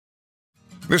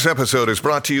This episode is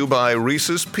brought to you by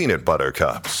Reese's Peanut Butter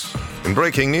Cups. In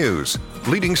breaking news,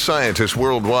 leading scientists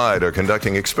worldwide are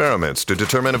conducting experiments to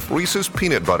determine if Reese's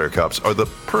Peanut Butter Cups are the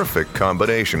perfect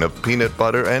combination of peanut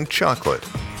butter and chocolate.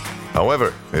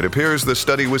 However, it appears the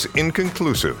study was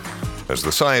inconclusive, as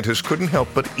the scientists couldn't help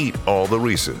but eat all the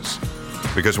Reese's.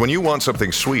 Because when you want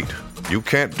something sweet, you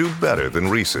can't do better than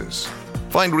Reese's.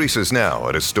 Find Reese's now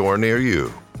at a store near you.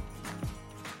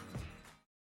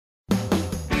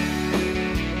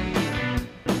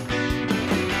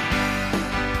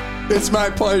 It's my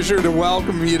pleasure to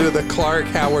welcome you to the Clark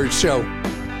Howard Show.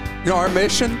 You know, our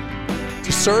mission?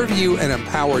 To serve you and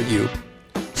empower you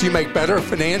so you make better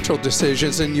financial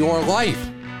decisions in your life.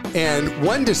 And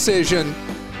one decision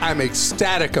I'm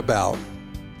ecstatic about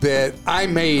that I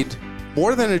made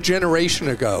more than a generation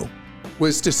ago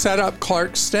was to set up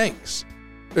Clark Stinks.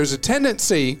 There's a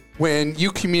tendency when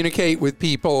you communicate with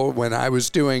people, when I was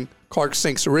doing Clark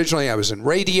Stinks originally, I was in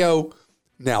radio,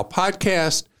 now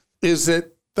podcast, is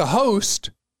that the host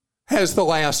has the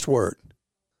last word.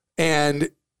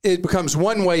 And it becomes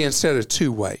one way instead of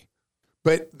two way.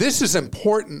 But this is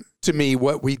important to me,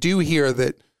 what we do here,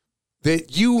 that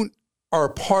you are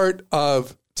part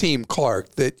of Team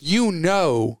Clark, that you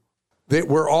know that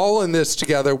we're all in this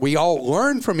together. We all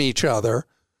learn from each other.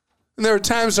 And there are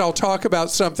times I'll talk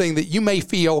about something that you may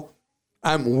feel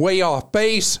I'm way off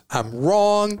base, I'm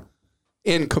wrong,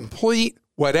 incomplete,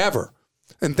 whatever.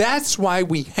 And that's why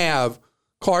we have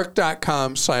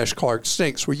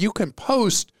Clark.com/ClarkStinks, where you can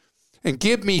post and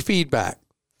give me feedback.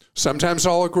 Sometimes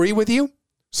I'll agree with you.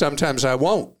 Sometimes I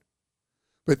won't.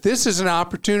 But this is an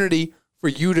opportunity for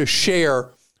you to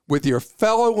share with your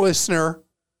fellow listener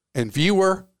and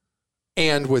viewer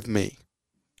and with me.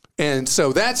 And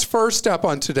so that's first up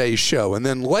on today's show. And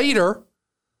then later,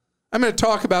 I'm going to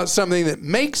talk about something that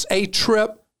makes a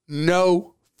trip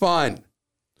no fun.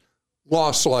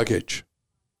 Lost luggage.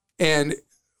 And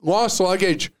lost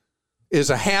luggage is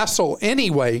a hassle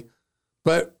anyway,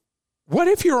 but what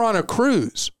if you're on a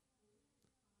cruise?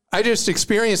 I just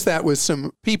experienced that with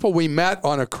some people we met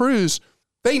on a cruise.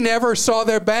 They never saw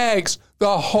their bags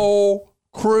the whole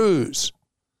cruise.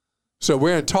 So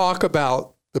we're going to talk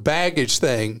about the baggage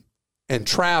thing and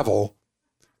travel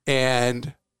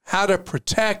and how to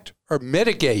protect or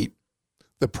mitigate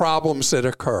the problems that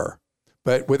occur.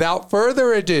 But without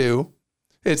further ado,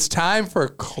 it's time for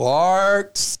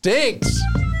Clark Stinks.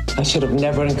 I should have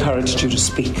never encouraged you to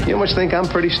speak. You must think I'm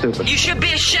pretty stupid. You should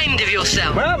be ashamed of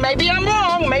yourself. Well, maybe I'm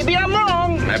wrong. Maybe I'm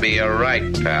wrong. Maybe you're right,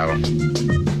 pal.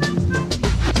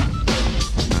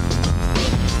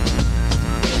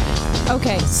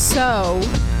 Okay, so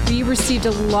we received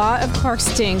a lot of Clark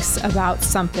Stinks about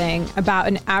something, about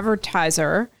an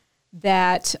advertiser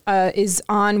that is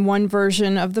on one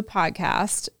version of the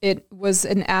podcast. It was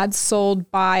an ad sold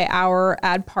by our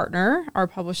ad partner, our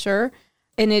publisher,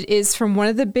 and it is from one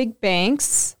of the big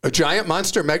banks. A giant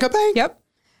monster mega bank? Yep.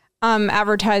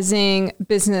 Advertising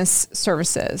business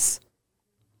services.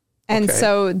 And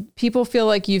so people feel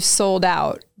like you've sold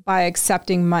out by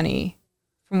accepting money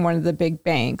from one of the big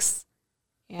banks,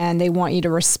 and they want you to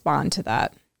respond to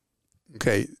that.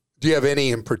 Okay. Do you have any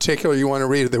in particular you want to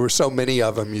read? There were so many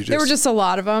of them. There were just a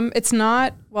lot of them. It's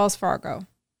not Wells Fargo.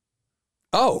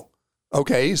 Oh,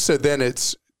 okay. So then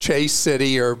it's Chase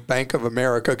City or Bank of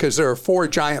America, because there are 4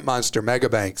 giant monster mega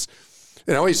banks.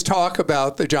 And I always talk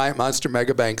about the giant monster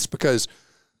mega banks because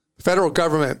the federal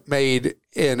government made,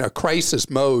 in a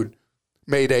crisis mode,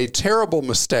 made a terrible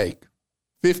mistake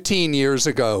 15 years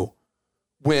ago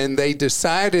when they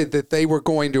decided that they were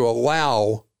going to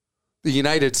allow the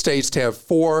United States to have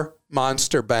 4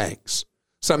 monster banks,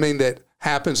 something that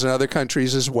happens in other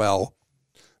countries as well,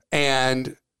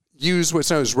 and use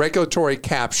what's known as regulatory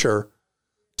capture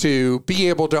to be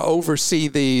able to oversee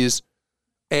these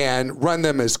and run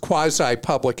them as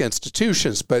quasi-public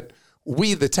institutions. But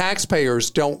we, the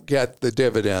taxpayers, don't get the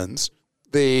dividends.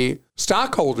 The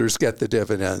stockholders get the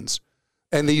dividends.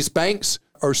 And these banks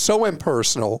are so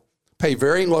impersonal, pay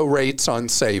very low rates on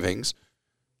savings,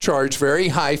 charge very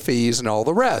high fees and all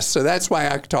the rest. So that's why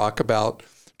I talk about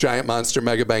giant monster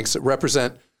mega banks that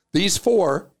represent, these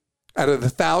 4 out of the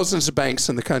thousands of banks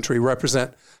in the country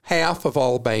represent half of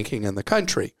all banking in the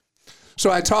country.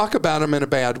 So I talk about them in a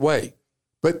bad way,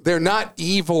 but they're not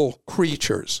evil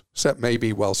creatures, except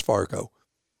maybe Wells Fargo.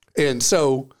 And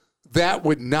so that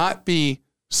would not be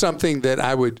something that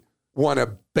I would want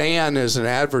to ban as an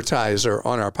advertiser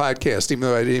on our podcast, even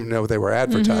though I didn't even know they were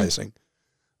advertising. Mm-hmm.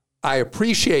 I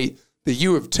appreciate that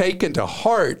you have taken to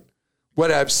heart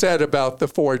what I've said about the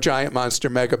 4 giant monster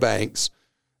mega banks.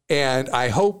 And I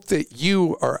hope that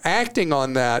you are acting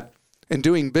on that and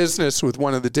doing business with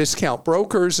one of the discount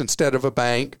brokers instead of a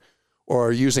bank,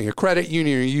 or using a credit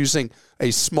union, or using a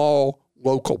small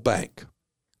local bank.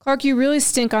 Clark, you really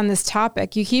stink on this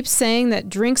topic. You keep saying that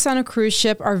drinks on a cruise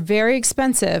ship are very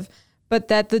expensive, but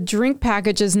that the drink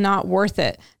package is not worth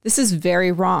it. This is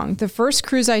very wrong. The first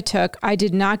cruise I took, I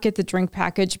did not get the drink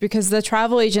package because the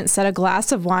travel agent said a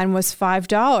glass of wine was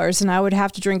 $5 and I would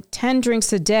have to drink 10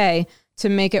 drinks a day to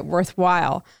make it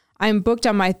worthwhile. I am booked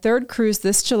on my third cruise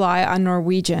this July on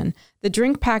Norwegian. The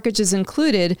drink package is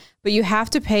included, but you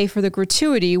have to pay for the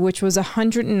gratuity, which was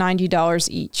 $190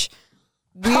 each.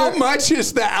 How much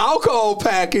is the alcohol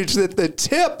package that the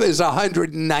tip is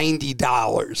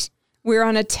 $190? We're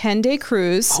on a 10-day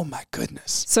cruise. Oh, my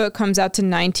goodness. So it comes out to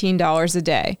 $19 a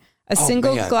day. A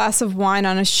single glass of wine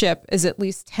on a ship is at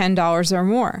least $10 or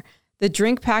more. The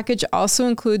drink package also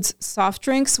includes soft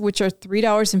drinks, which are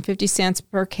 $3.50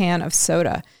 per can of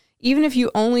soda. Even if you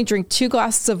only drink 2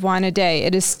 glasses of wine a day,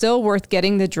 it is still worth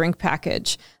getting the drink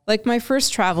package. Like my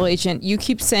first travel agent, you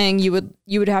keep saying you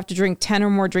would have to drink 10 or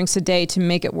more drinks a day to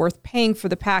make it worth paying for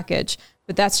the package,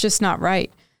 but that's just not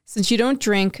right. Since you don't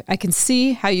drink, I can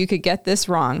see how you could get this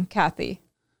wrong. Kathy.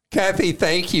 Kathy,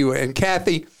 thank you. And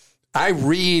Kathy, I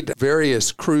read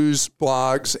various cruise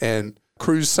blogs and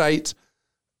cruise sites,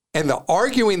 and the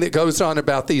arguing that goes on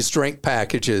about these drink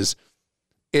packages,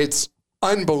 it's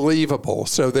unbelievable.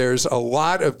 So there's a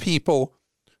lot of people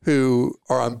who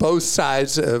are on both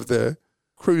sides of the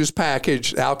cruise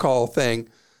package alcohol thing.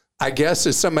 I guess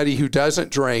as somebody who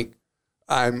doesn't drink,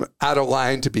 I'm out of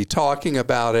line to be talking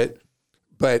about it.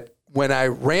 But when I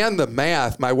ran the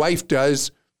math, my wife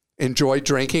does enjoy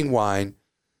drinking wine.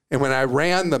 And when I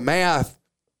ran the math,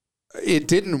 it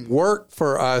didn't work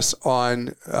for us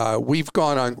on, we've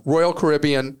gone on Royal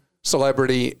Caribbean,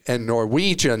 Celebrity, and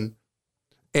Norwegian.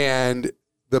 And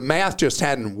the math just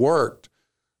hadn't worked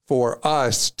for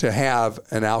us to have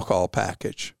an alcohol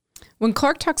package. When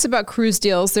Clark talks about cruise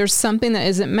deals, there's something that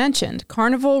isn't mentioned.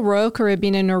 Carnival, Royal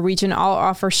Caribbean, and Norwegian all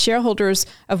offer shareholders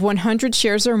of 100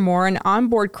 shares or more an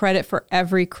onboard credit for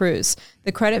every cruise.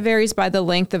 The credit varies by the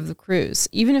length of the cruise.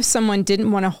 Even if someone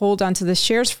didn't want to hold onto the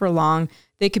shares for long,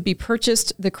 they could be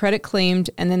purchased, the credit claimed,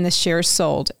 and then the shares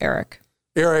sold. Eric,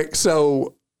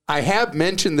 so I have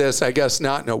mentioned this, I guess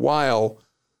not in a while,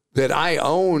 that I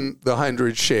own the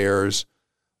 100 shares.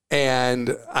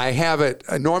 And I have it,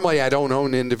 normally I don't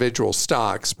own individual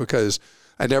stocks because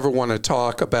I never want to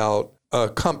talk about a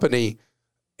company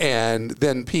and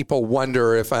then people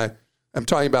wonder if I'm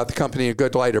talking about the company in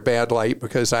good light or bad light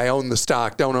because I own the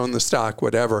stock, don't own the stock,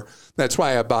 whatever. That's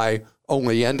why I buy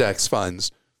only index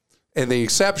funds. And the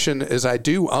exception is I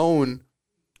do own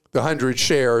the 100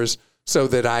 shares so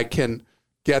that I can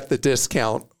get the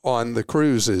discount on the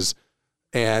cruises.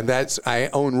 And I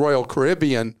own Royal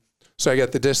Caribbean. So I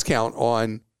get the discount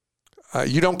on,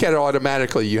 you don't get it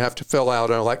automatically. You have to fill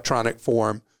out an electronic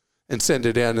form and send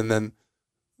it in, and then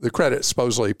the credit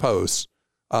supposedly posts.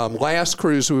 Last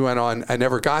cruise we went on, I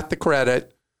never got the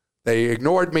credit. They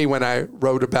ignored me when I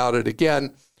wrote about it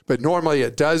again, but normally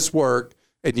it does work,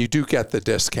 and you do get the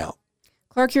discount.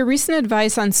 Clark, your recent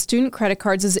advice on student credit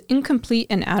cards is incomplete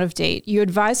and out of date. You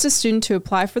advised a student to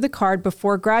apply for the card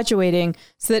before graduating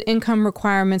so that income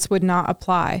requirements would not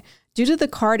apply. Due to the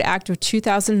Card Act of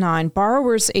 2009,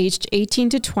 borrowers aged 18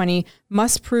 to 20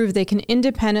 must prove they can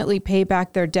independently pay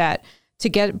back their debt to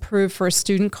get approved for a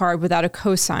student card without a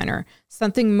cosigner,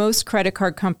 something most credit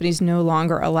card companies no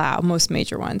longer allow, most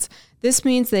major ones. This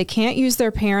means they can't use their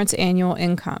parents' annual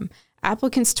income.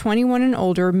 Applicants 21 and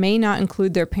older may not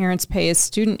include their parents' pay as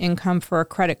student income for a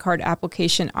credit card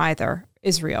application either.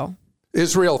 Israel,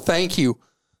 thank you.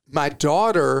 My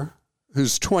daughter,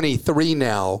 who's 23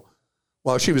 now,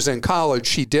 while she was in college,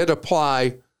 she did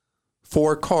apply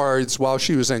for cards while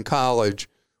she was in college.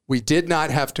 We did not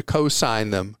have to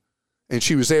co-sign them, and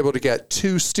she was able to get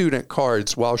 2 student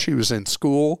cards while she was in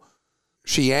school.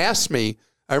 She asked me,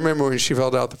 I remember when she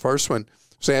filled out the first one,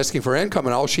 was asking for income,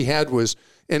 and all she had was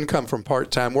income from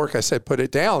part-time work. I said, put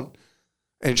it down,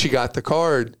 and she got the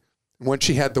card. When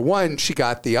she had the one, she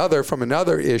got the other from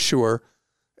another issuer,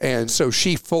 and so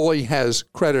she fully has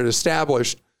credit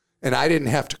established, and I didn't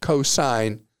have to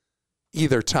co-sign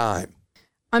either time.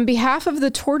 On behalf of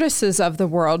the tortoises of the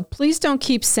world, please don't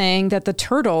keep saying that the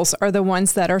turtles are the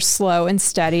ones that are slow and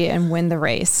steady and win the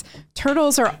race.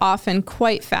 Turtles are often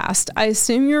quite fast. I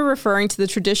assume you're referring to the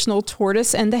traditional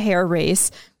tortoise and the hare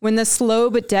race, when the slow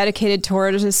but dedicated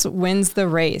tortoise wins the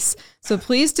race. So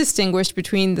please distinguish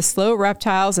between the slow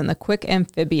reptiles and the quick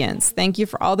amphibians. Thank you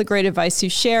for all the great advice you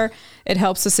share. It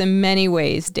helps us in many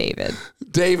ways, David.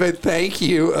 David, thank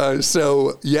you.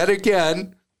 So yet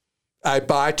again, I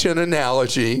botch an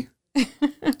analogy.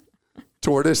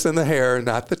 tortoise in the hare,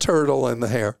 not the turtle in the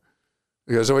hare.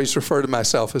 Because I always refer to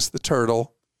myself as the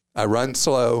turtle. I run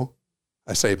slow.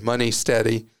 I save money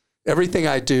steady. Everything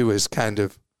I do is kind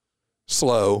of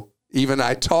slow. Even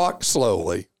I talk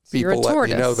slowly. So you're a People let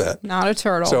tortoise, me know that. not a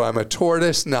turtle. So I'm a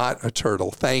tortoise, not a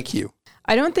turtle. Thank you.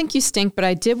 I don't think you stink, but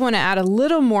I did want to add a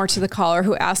little more to the caller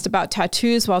who asked about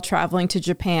tattoos while traveling to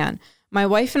Japan. My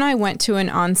wife and I went to an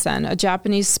onsen, a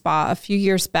Japanese spa, a few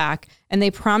years back, and they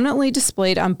prominently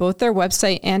displayed on both their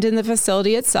website and in the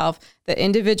facility itself that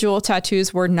individual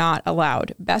tattoos were not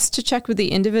allowed. Best to check with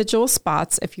the individual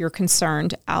spots if you're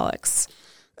concerned, Alex.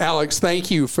 Alex,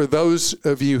 thank you. For those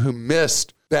of you who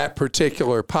missed that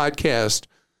particular podcast,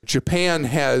 Japan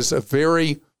has a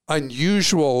very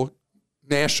unusual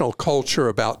national culture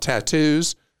about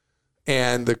tattoos.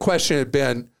 And the question had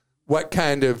been, what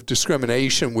kind of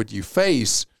discrimination would you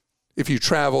face if you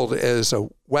traveled as a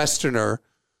Westerner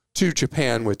to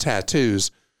Japan with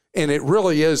tattoos? And it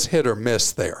really is hit or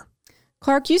miss there.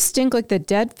 Clark, you stink like the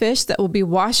dead fish that will be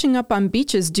washing up on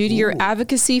beaches due to your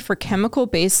advocacy for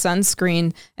chemical-based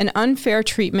sunscreen and unfair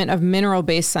treatment of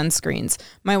mineral-based sunscreens.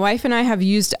 My wife and I have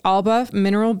used Alba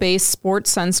mineral-based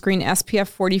sports sunscreen SPF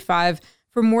 45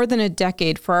 for more than a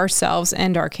decade for ourselves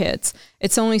and our kids.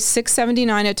 It's only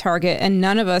 $6.79 at Target, and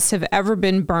none of us have ever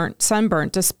been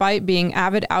sunburnt, despite being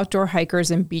avid outdoor hikers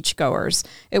and beachgoers.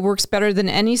 It works better than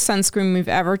any sunscreen we've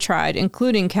ever tried,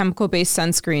 including chemical-based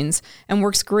sunscreens, and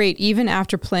works great even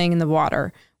after playing in the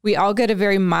water. We all get a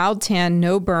very mild tan,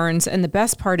 no burns, and the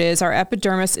best part is our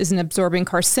epidermis isn't absorbing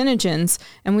carcinogens,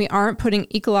 and we aren't putting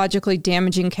ecologically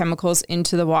damaging chemicals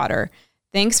into the water.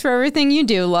 Thanks for everything you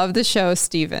do. Love the show,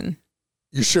 Stephen.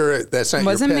 You sure that's not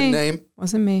Wasn't your pen me. name?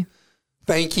 Wasn't me.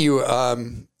 Thank you.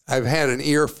 I've had an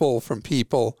earful from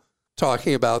people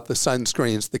talking about the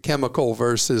sunscreens, the chemical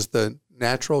versus the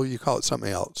natural. You call it something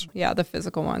else. Yeah, the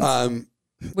physical ones,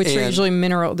 which are usually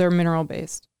they're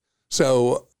mineral-based.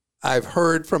 So I've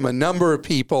heard from a number of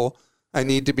people, I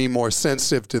need to be more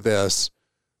sensitive to this.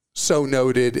 So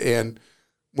noted. And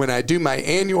when I do my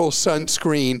annual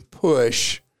sunscreen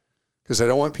push, because I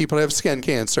don't want people to have skin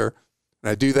cancer, and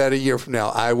I do that a year from now,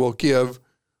 I will give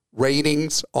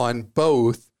ratings on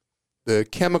both the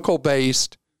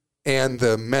chemical-based and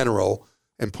the mineral.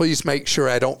 And please make sure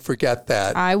I don't forget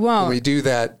that. I won't. When we do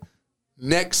that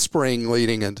next spring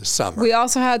leading into summer. We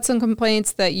also had some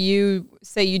complaints that you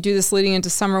say you do this leading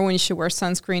into summer when you should wear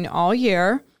sunscreen all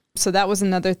year. So that was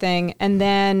another thing. And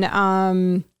then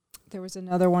there was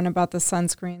another one about the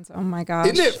sunscreens. Oh, my gosh.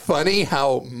 Isn't it funny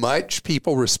how much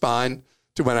people respond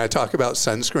to when I talk about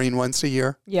sunscreen once a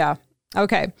year? Yeah.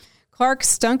 Okay. Clark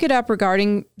stunk it up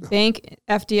regarding bank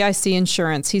FDIC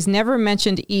insurance. He's never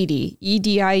mentioned EDIE,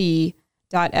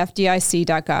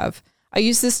 EDIE.FDIC.gov. I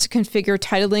use this to configure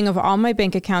titling of all my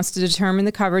bank accounts to determine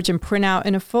the coverage and print out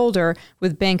in a folder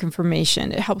with bank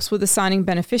information. It helps with assigning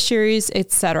beneficiaries,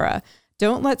 etc.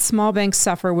 Don't let small banks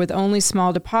suffer with only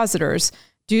small depositors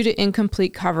due to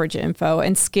incomplete coverage info,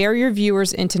 and scare your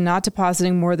viewers into not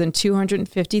depositing more than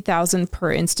 $250,000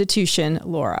 per institution,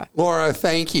 Laura. Laura,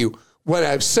 thank you. What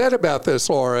I've said about this,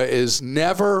 Laura, is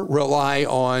never rely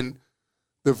on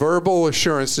the verbal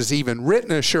assurances, even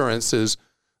written assurances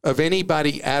of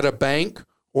anybody at a bank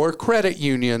or credit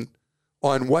union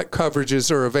on what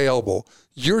coverages are available.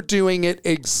 You're doing it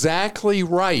exactly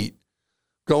right.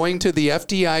 Going to the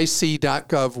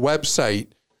FDIC.gov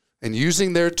website and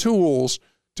using their tools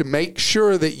to make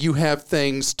sure that you have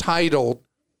things titled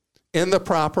in the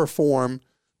proper form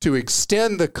to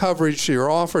extend the coverage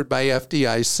you're offered by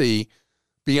FDIC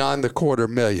beyond the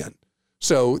 $250,000.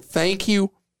 So thank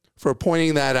you for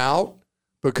pointing that out,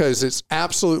 because it's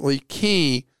absolutely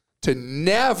key to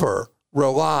never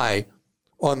rely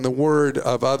on the word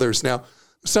of others. Now,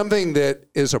 something that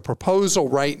is a proposal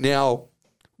right now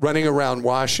running around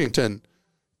Washington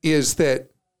is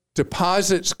that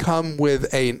deposits come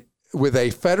with a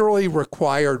federally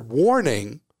required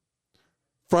warning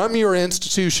from your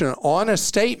institution on a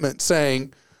statement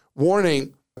saying,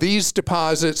 warning, these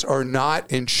deposits are not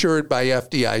insured by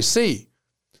FDIC,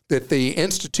 that the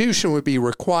institution would be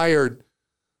required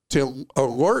to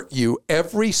alert you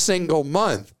every single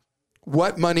month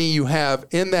what money you have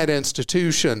in that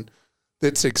institution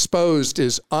that's exposed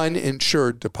as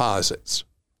uninsured deposits.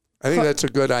 I think that's a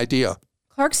good idea.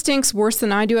 Clark stinks worse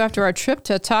than I do after our trip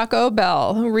to Taco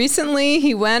Bell. Recently,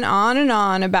 he went on and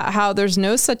on about how there's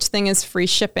no such thing as free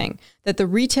shipping, that the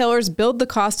retailers build the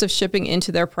cost of shipping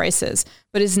into their prices.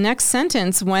 But his next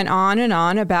sentence went on and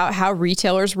on about how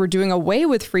retailers were doing away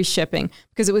with free shipping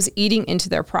because it was eating into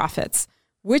their profits.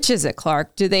 Which is it,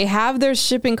 Clark? Do they have their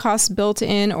shipping costs built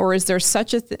in, or is there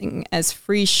such a thing as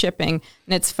free shipping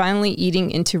and it's finally eating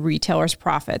into retailers'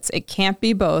 profits? It can't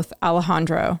be both.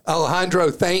 Alejandro. Alejandro,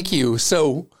 thank you.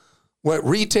 So what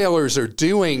retailers are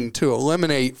doing to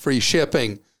eliminate free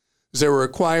shipping is they're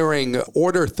requiring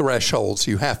order thresholds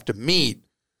you have to meet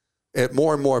at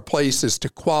more and more places to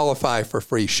qualify for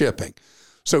free shipping.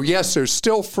 So yes, there's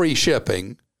still free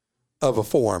shipping of a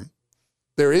form.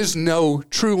 There is no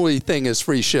truly thing as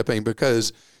free shipping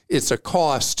because it's a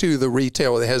cost to the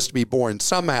retailer that has to be borne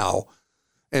somehow.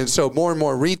 And so more and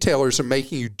more retailers are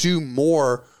making you do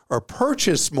more or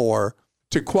purchase more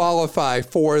to qualify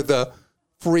for the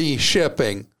free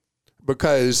shipping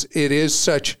because it is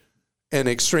such an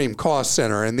extreme cost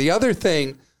center. And the other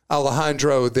thing,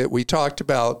 Alejandro, that we talked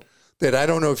about that I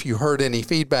don't know if you heard any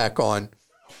feedback on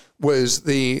was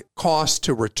the cost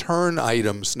to return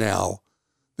items now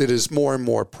that is more and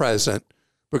more present.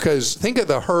 Because think of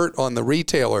the hurt on the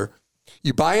retailer.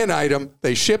 You buy an item,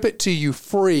 they ship it to you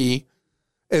free,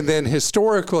 and then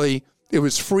historically it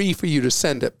was free for you to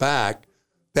send it back.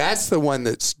 That's the one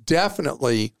that's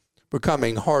definitely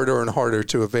becoming harder and harder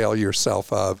to avail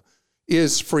yourself of,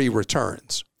 is free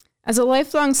returns. As a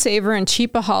lifelong saver and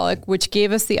cheapaholic, which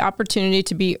gave us the opportunity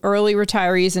to be early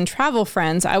retirees and travel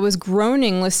friends, I was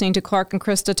groaning listening to Clark and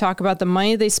Krista talk about the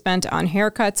money they spent on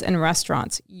haircuts and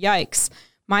restaurants. Yikes.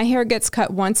 My hair gets cut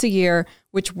once a year,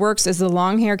 which works as the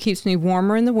long hair keeps me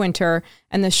warmer in the winter,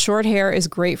 and the short hair is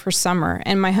great for summer.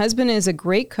 And my husband is a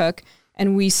great cook,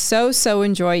 and we so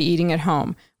enjoy eating at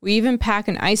home. We even pack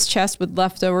an ice chest with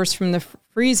leftovers from the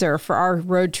freezer for our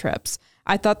road trips.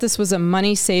 I thought this was a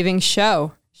money-saving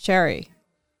show. Sherry,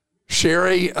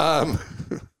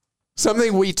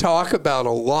 something we talk about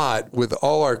a lot with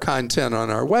all our content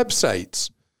on our websites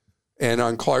and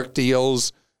on Clark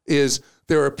Deals is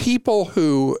there are people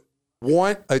who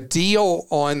want a deal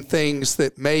on things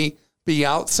that may be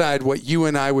outside what you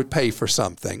and I would pay for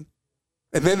something.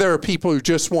 And then there are people who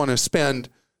just want to spend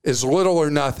as little or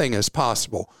nothing as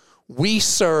possible. We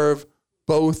serve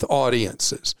both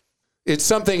audiences. It's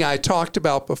something I talked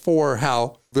about before,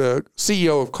 how the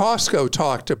CEO of Costco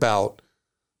talked about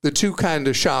the two kinds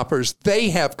of shoppers they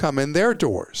have come in their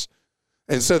doors.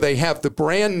 And so they have the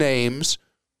brand names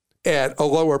at a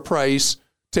lower price,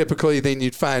 typically than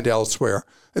you'd find elsewhere.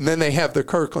 And then they have the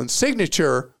Kirkland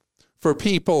signature for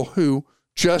people who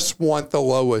just want the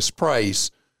lowest price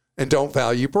and don't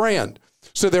value brand.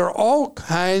 So there are all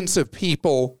kinds of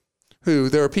people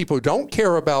there are people who don't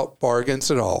care about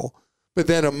bargains at all. But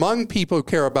then among people who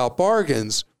care about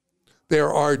bargains,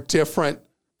 there are different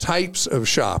types of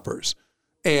shoppers.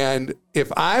 And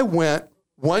if I went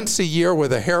once a year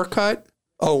with a haircut,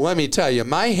 let me tell you,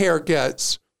 my hair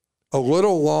gets a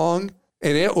little long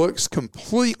and it looks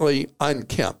completely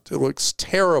unkempt. It looks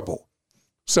terrible.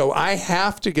 So I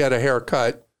have to get a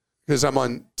haircut because I'm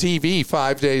on TV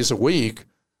 5 days a week.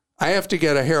 I have to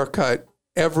get a haircut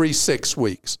every 6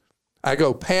 weeks. I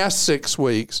go past 6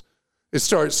 weeks, it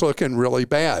starts looking really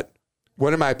bad.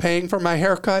 What am I paying for my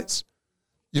haircuts?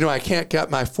 I can't get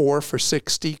my 4 for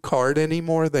 $60 card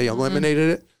anymore. They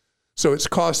eliminated it. So it's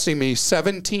costing me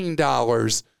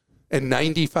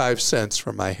 $17.95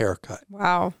 for my haircut.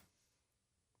 Wow.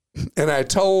 And I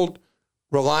told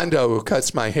Rolando, who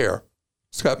cuts my hair,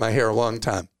 he's cut my hair a long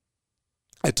time,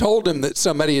 I told him that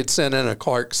somebody had sent in a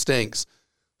Clark Stinks,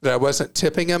 that I wasn't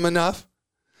tipping him enough.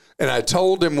 And I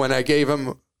told him when I gave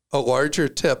him a larger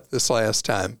tip this last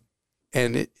time,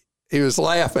 and he was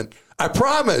laughing. I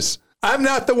promise, I'm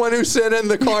not the one who sent in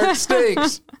the Clark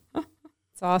Stinks.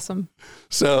 It's awesome.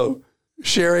 So,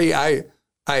 Sherry, I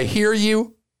hear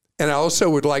you, and I also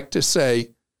would like to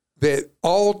say that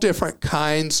all different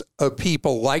kinds of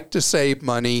people like to save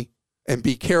money and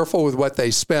be careful with what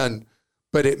they spend,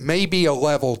 but it may be a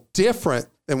level different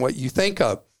than what you think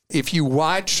of. If you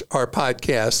watch our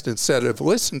podcast instead of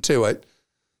listen to it,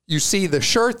 you see the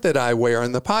shirt that I wear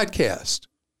in the podcast.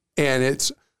 And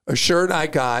it's a shirt I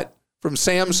got from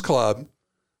Sam's Club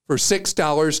for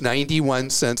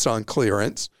 $6.91 on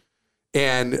clearance.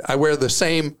 And I wear the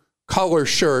same color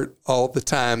shirt all the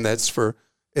time. That's for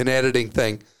an editing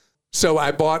thing. So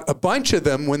I bought a bunch of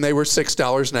them when they were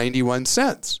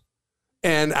 $6.91.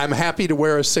 And I'm happy to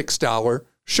wear a $6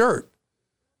 shirt.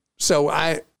 So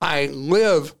I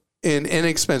live an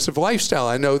inexpensive lifestyle.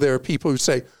 I know there are people who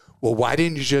say, well, why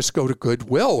didn't you just go to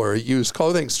Goodwill or a used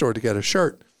clothing store to get a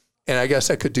shirt? And I guess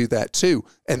I could do that too.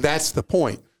 And that's the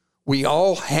point. We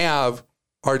all have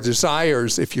our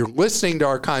desires. If you're listening to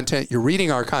our content, you're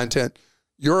reading our content,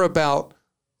 you're about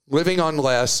living on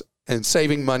less and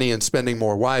saving money and spending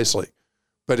more wisely.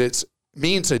 But it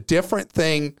means a different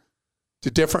thing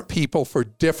to different people for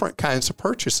different kinds of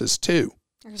purchases too.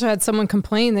 I just had someone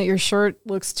complain that your shirt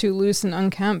looks too loose and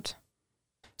unkempt.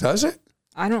 Does it?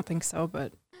 I don't think so,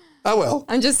 but Oh, well.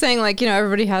 I'm just saying, like,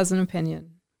 everybody has an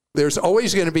opinion. There's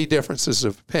always going to be differences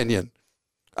of opinion.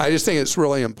 I just think it's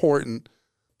really important.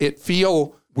 It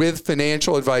feel with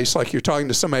financial advice like you're talking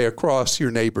to somebody across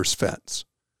your neighbor's fence.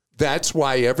 That's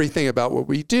why everything about what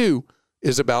we do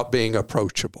is about being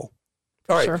approachable.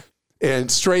 All right. Sure.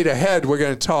 And straight ahead, we're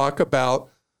going to talk about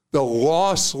the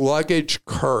lost luggage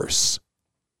curse.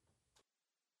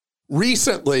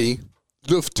 Recently,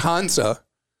 Lufthansa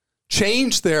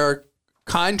changed their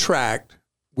contract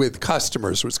with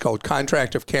customers, what's called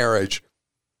contract of carriage,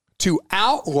 to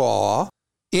outlaw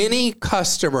any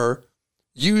customer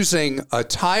using a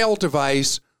tile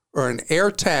device or an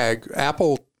AirTag,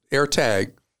 Apple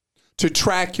AirTag, to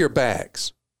track your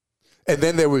bags. And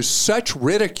then there was such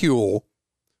ridicule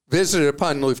visited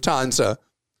upon Lufthansa,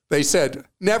 they said,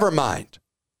 never mind,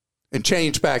 and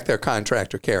changed back their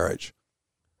contract of carriage.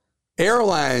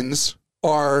 Airlines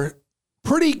are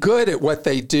pretty good at what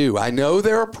they do. I know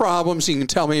there are problems. You can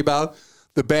tell me about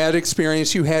the bad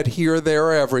experience you had here, there,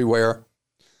 or everywhere.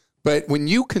 But when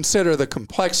you consider the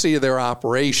complexity of their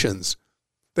operations,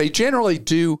 they generally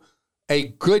do a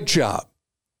good job.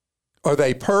 Are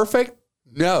they perfect?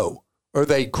 No. Are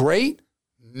they great?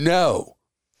 No.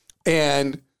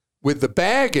 And with the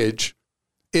baggage,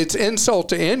 it's insult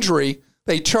to injury.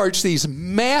 They charge these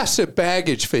massive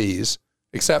baggage fees,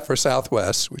 except for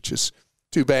Southwest, which is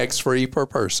 2 bags free per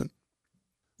person.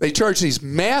 They charge these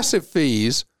massive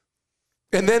fees,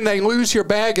 and then they lose your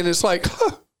bag, and it's like,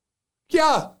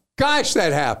 yeah, gosh,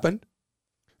 that happened.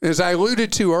 As I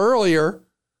alluded to earlier,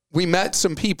 we met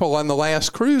some people on the last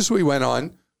cruise we went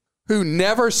on who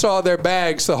never saw their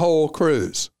bags the whole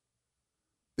cruise.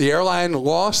 The airline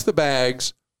lost the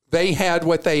bags. They had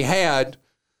what they had,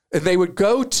 and they would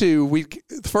go to,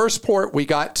 the first port we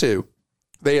got to,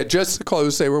 they had just the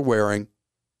clothes they were wearing.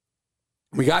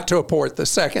 We got to a port the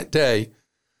second day,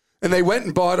 and they went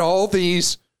and bought all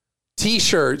these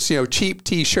T-shirts, cheap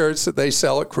T-shirts that they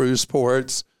sell at cruise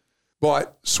ports,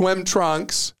 bought swim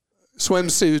trunks,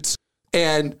 swimsuits,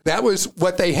 and that was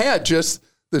what they had, just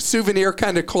the souvenir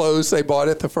kind of clothes they bought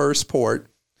at the first port,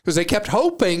 because they kept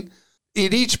hoping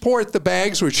at each port the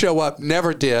bags would show up,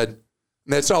 never did, and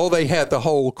that's all they had the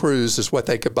whole cruise is what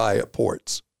they could buy at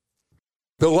ports.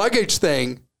 The luggage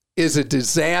thing is a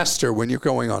disaster when you're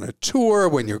going on a tour,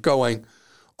 when you're going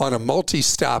on a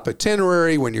multi-stop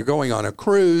itinerary, when you're going on a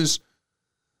cruise.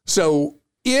 So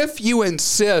if you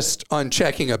insist on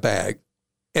checking a bag,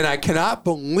 and I cannot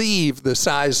believe the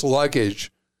size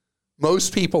luggage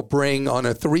most people bring on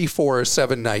a 3, 4, or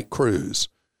 7-night cruise.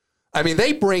 I mean,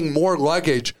 they bring more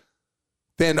luggage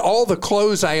than all the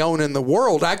clothes I own in the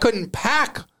world. I couldn't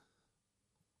pack.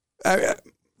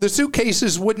 The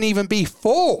suitcases wouldn't even be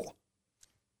full.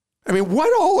 I mean,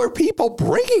 what all are people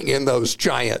bringing in those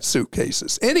giant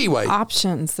suitcases? Anyway.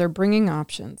 Options. They're bringing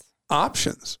options.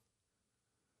 Options.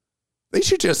 They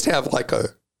should just have like a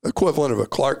equivalent of a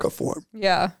Clarka-form.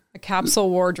 Yeah. A capsule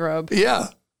wardrobe. Yeah.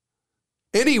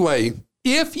 Anyway,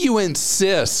 if you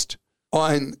insist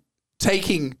on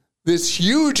taking this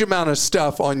huge amount of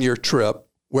stuff on your trip,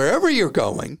 wherever you're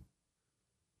going,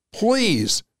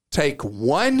 please take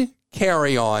one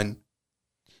carry-on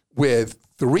with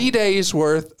 3 days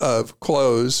worth of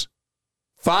clothes,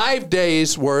 5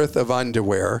 days worth of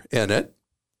underwear in it,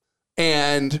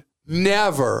 and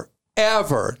never,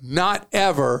 ever, not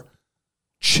ever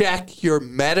check your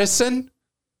medicine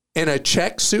in a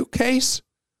checked suitcase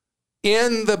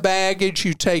in the baggage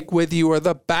you take with you or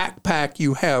the backpack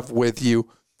you have with you.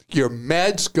 Your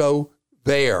meds go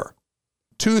there.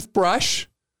 Toothbrush,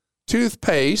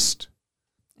 toothpaste.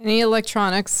 Any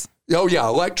electronics. Oh, yeah,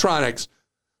 electronics.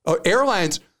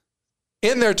 Airlines,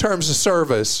 in their terms of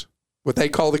service, what they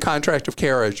call the contract of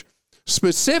carriage,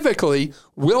 specifically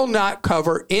will not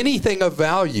cover anything of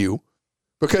value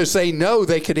because they know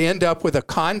they could end up with a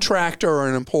contractor or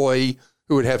an employee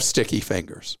who would have sticky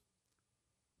fingers.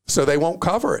 So they won't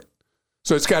cover it.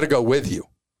 So it's got to go with you.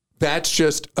 That's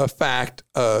just a fact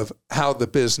of how the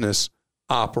business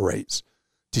operates.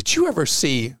 Did you ever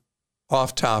see,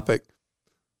 off topic,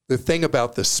 the thing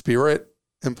about the Spirit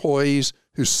employees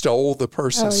who stole the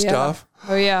person's stuff?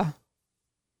 Oh, yeah.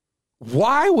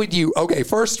 Why would you, okay,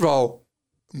 first of all,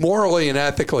 morally and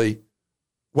ethically,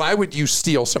 why would you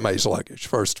steal somebody's luggage,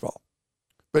 first of all?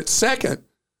 But second,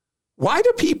 why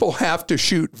do people have to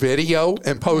shoot video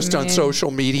and post on social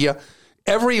media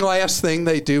every last thing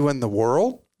they do in the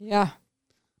world? Yeah.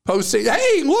 Posting,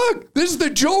 hey, look, this is the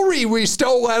jewelry we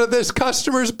stole out of this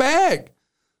customer's bag.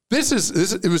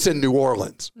 It was in New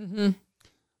Orleans. Mm-hmm.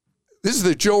 this is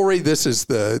the jewelry,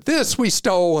 this we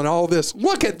stole and all this.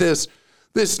 Look at this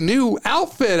new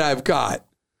outfit I've got.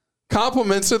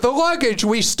 Compliments of the luggage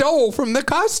we stole from the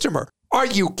customer. Are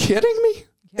you kidding me?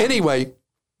 Yeah. Anyway.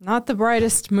 Not the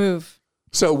brightest move.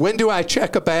 So when do I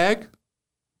check a bag?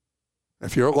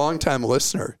 If you're a longtime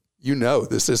listener, you know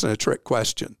this isn't a trick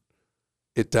question.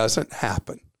 It doesn't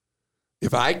happen.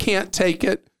 If I can't take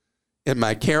it in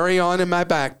my carry-on in my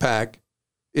backpack,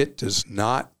 it does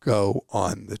not go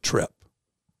on the trip.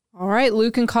 All right.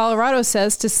 Luke in Colorado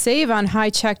says, to save on high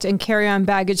checked and carry-on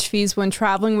baggage fees when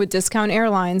traveling with discount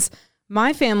airlines,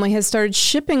 my family has started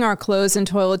shipping our clothes and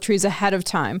toiletries ahead of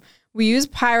time. We use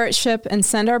Pirate Ship and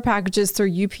send our packages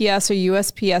through UPS or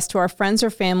USPS to our friends or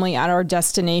family at our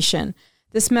destination.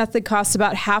 This method costs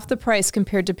about half the price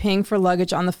compared to paying for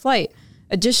luggage on the flight.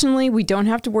 Additionally, we don't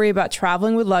have to worry about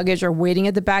traveling with luggage or waiting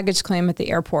at the baggage claim at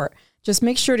the airport. Just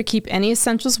make sure to keep any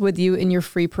essentials with you in your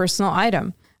free personal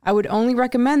item. I would only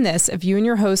recommend this if you and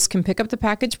your host can pick up the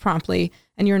package promptly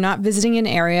and you're not visiting an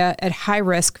area at high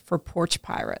risk for porch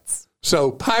pirates.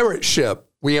 So Pirate Ship,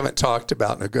 we haven't talked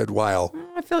about in a good while.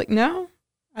 I feel like, no.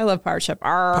 I love Pirate Ship.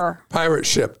 Pirate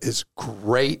Ship is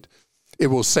great. It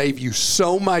will save you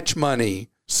so much money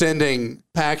sending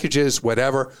packages,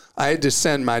 whatever. I had to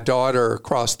send my daughter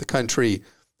across the country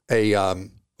a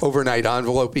overnight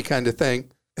envelope-y kind of thing,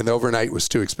 and the overnight was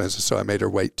too expensive, so I made her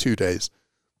wait 2 days.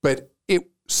 But it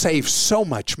saved so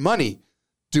much money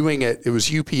doing it. It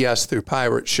was UPS through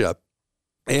Pirate Ship.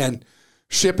 And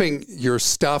shipping your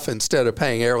stuff instead of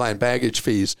paying airline baggage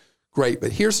fees, great.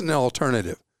 But here's an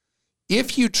alternative.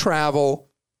 If you travel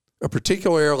a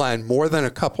particular airline more than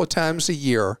a couple of times a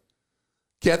year,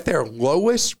 get their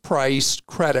lowest priced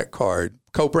credit card,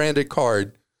 co-branded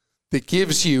card, that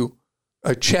gives you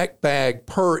a check bag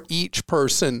per each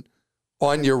person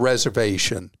on your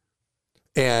reservation.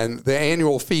 And the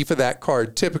annual fee for that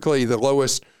card, typically the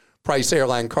lowest price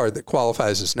airline card that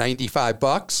qualifies is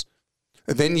 $95.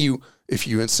 And then if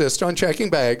you insist on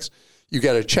checking bags, you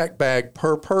get a check bag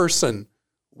per person,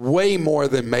 way more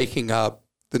than making up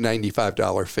the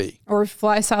 $95 fee. Or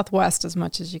fly Southwest as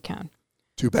much as you can.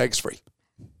 2 bags free.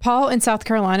 Paul in South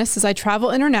Carolina says, I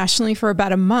travel internationally for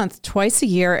about a month, twice a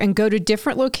year, and go to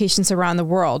different locations around the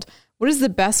world. What is the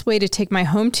best way to take my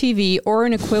home TV or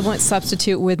an equivalent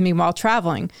substitute with me while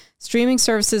traveling? Streaming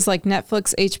services like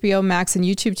Netflix, HBO Max, and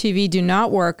YouTube TV do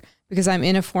not work because I'm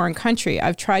in a foreign country.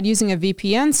 I've tried using a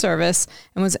VPN service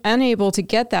and was unable to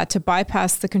get that to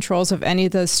bypass the controls of any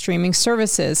of those streaming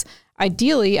services.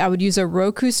 Ideally, I would use a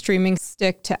Roku streaming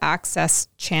stick to access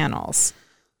channels.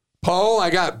 Paul, I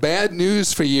got bad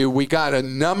news for you. We got a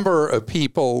number of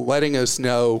people letting us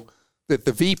know that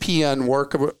the VPN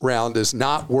workaround is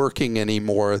not working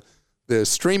anymore. The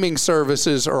streaming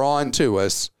services are on to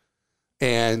us.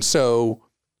 And so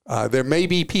there may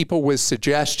be people with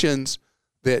suggestions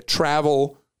that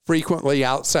travel frequently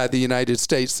outside the United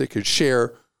States that could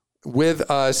share with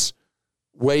us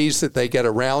ways that they get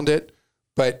around it.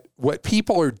 But what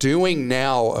people are doing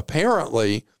now,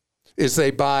 apparently, is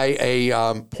they buy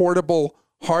a portable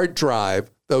hard drive.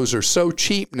 Those are so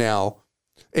cheap now.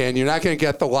 And you're not going to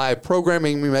get the live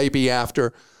programming maybe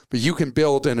after, but you can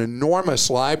build an enormous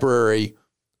library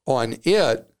on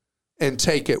it and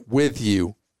take it with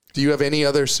you. Do you have any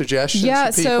other suggestions?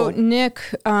 Yeah, for people? so Nick,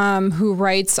 who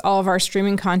writes all of our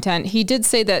streaming content, he did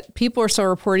say that people are still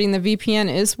reporting the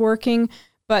VPN is working,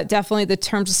 but definitely the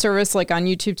terms of service, like on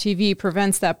YouTube TV,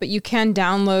 prevents that. But you can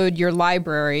download your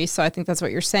library. So I think that's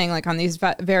what you're saying. Like on these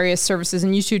various services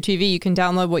and YouTube TV, you can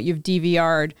download what you've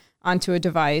DVR'd onto a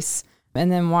device and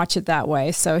then watch it that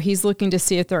way. So he's looking to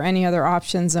see if there are any other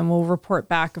options, and we'll report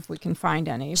back if we can find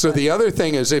any. So the other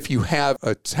thing is, if you have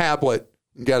a tablet,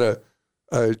 you get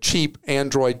a cheap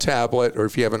Android tablet, or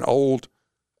if you have an old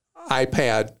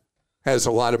iPad, has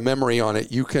a lot of memory on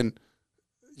it, you can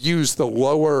use the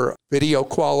lower video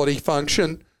quality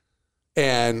function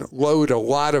and load a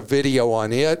lot of video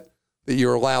on it that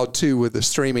you're allowed to with the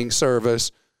streaming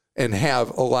service and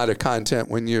have a lot of content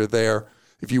when you're there.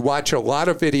 If you watch a lot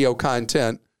of video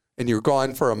content and you're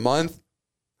gone for a month,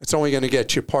 it's only going to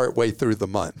get you partway through the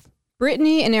month.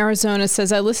 Brittany in Arizona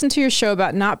says, I listened to your show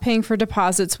about not paying for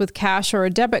deposits with cash or a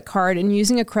debit card and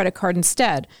using a credit card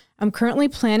instead. I'm currently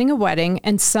planning a wedding,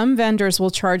 and some vendors will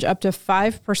charge up to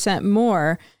 5%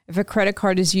 more if a credit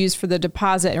card is used for the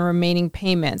deposit and remaining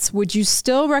payments. Would you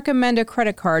still recommend a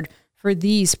credit card for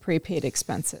these prepaid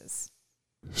expenses?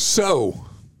 So,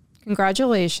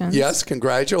 congratulations. Yes,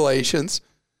 congratulations.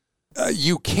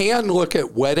 You can look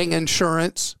at wedding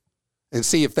insurance and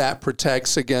see if that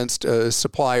protects against a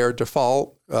supplier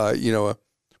default, a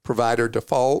provider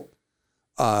default,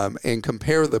 and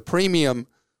compare the premium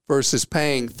versus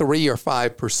paying 3 or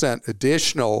 5%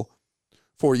 additional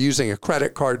for using a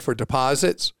credit card for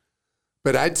deposits.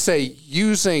 But I'd say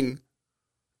using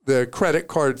the credit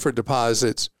card for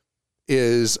deposits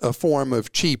is a form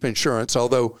of cheap insurance,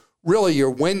 although really your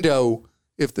window,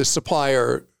 if the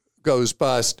supplier goes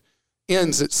bust,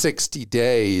 ends at 60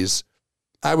 days.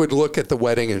 I would look at the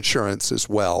wedding insurance as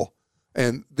well.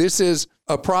 And this is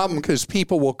a problem because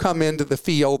people will come into the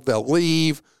field, they'll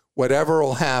leave, whatever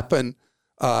will happen.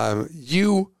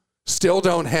 You still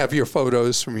don't have your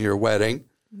photos from your wedding.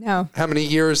 No. How many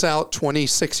years out?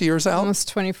 26 years out? Almost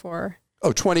 24.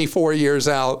 Oh, 24 years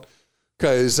out,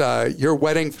 because your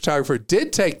wedding photographer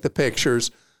did take the pictures,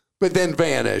 but then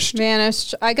vanished.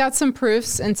 I got some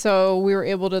proofs, and so we were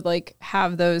able to like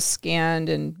have those scanned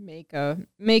and make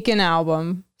an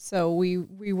album. So we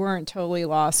weren't totally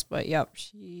lost, but yep,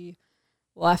 she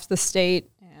left the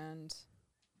state. And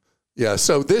yeah,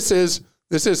 so this is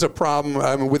a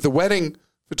problem with the wedding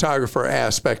photographer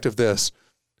aspect of this.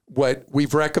 What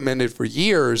we've recommended for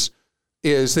years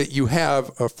is that you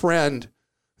have a friend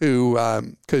who,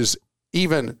 because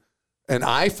even an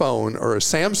iPhone or a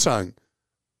Samsung,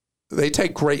 they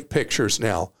take great pictures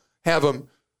now. Have them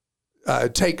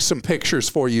take some pictures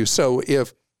for you. So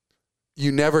if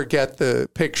you never get the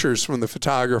pictures from the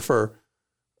photographer,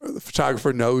 or the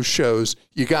photographer shows,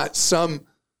 you got some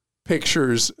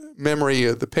pictures, memory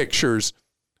of the pictures.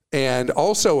 And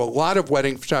also a lot of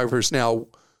wedding photographers now,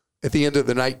 at the end of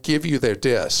the night, give you their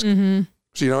disc. Mm-hmm.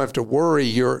 So you don't have to worry.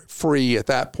 You're free at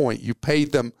that point. You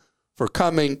paid them for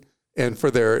coming and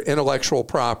for their intellectual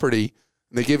property,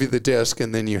 and they give you the disc,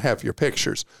 and then you have your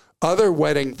pictures. Other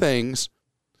wedding things,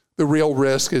 the real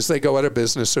risk is they go out of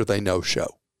business or they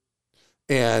no-show.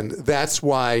 And that's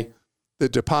why the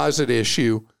deposit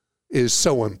issue is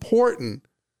so important.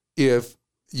 If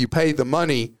you pay the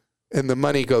money and the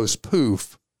money goes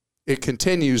poof, it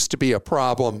continues to be a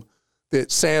problem that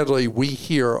sadly we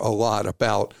hear a lot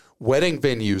about, wedding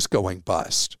venues going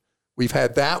bust. We've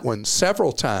had that one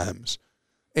several times,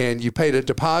 and you paid a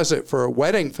deposit for a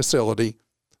wedding facility,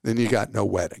 then you got no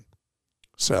wedding.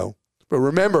 So, but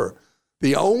remember,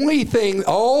 the only thing,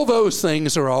 all those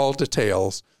things are all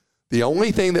details. The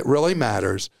only thing that really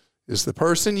matters is the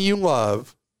person you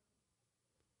love.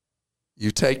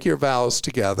 You take your vows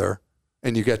together,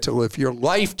 and you get to live your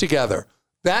life together.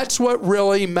 That's what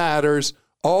really matters.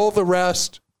 All the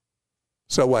rest,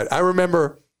 so what? I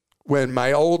remember when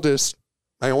my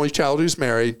only child who's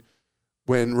married,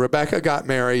 when Rebecca got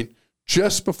married,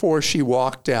 just before she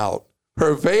walked out,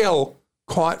 her veil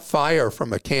caught fire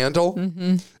from a candle.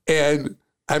 Mm-hmm. And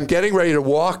I'm getting ready to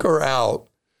walk her out,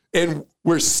 and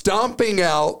we're stomping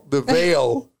out the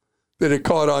veil that had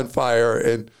caught on fire.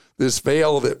 And this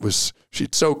veil that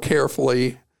she'd so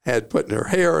carefully had put in her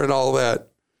hair and all that.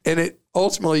 And it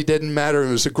ultimately didn't matter.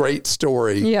 It was a great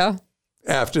story. Yeah.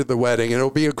 After the wedding, and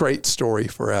it'll be a great story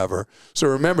forever. So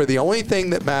remember, the only thing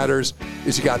that matters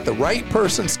is you got the right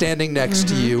person standing next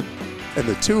to you, and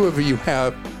the two of you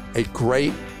have a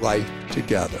great life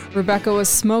together. Rebecca was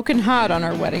smoking hot on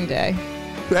our wedding day.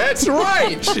 That's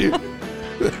right.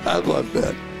 I love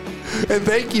that. And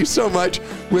thank you so much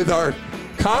with our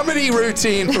comedy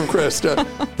routine from Krista.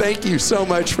 Thank you so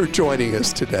much for joining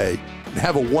us today. And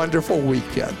have a wonderful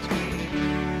weekend.